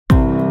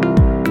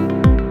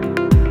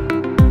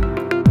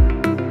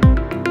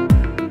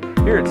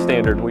Here at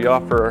Standard, we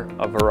offer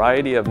a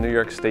variety of New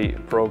York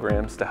State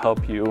programs to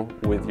help you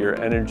with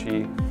your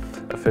energy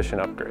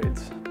efficient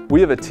upgrades. We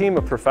have a team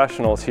of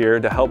professionals here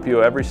to help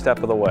you every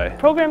step of the way.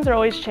 Programs are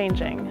always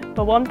changing,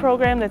 but one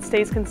program that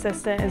stays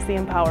consistent is the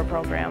Empower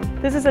program.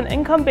 This is an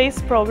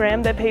income-based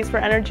program that pays for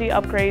energy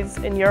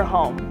upgrades in your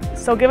home.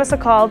 So give us a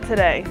call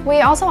today.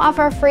 We also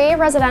offer free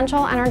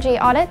residential energy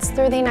audits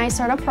through the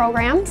NYSERDA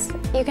programs.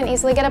 You can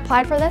easily get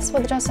applied for this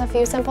with just a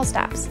few simple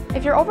steps.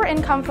 If you're over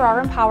income for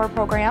our Empower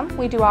program,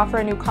 we do offer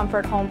a new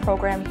Comfort Home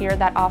program here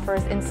that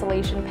offers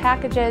installation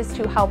packages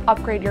to help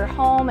upgrade your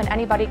home, and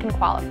anybody can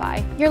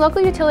qualify. Your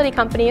local utility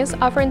companies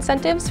offer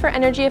incentives for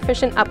energy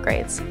efficient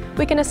upgrades.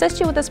 We can assist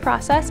you with this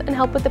process and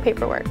help with the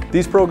paperwork.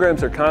 These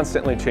programs are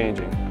constantly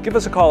changing. Give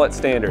us a call at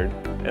Standard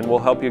and we'll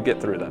help you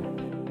get through them.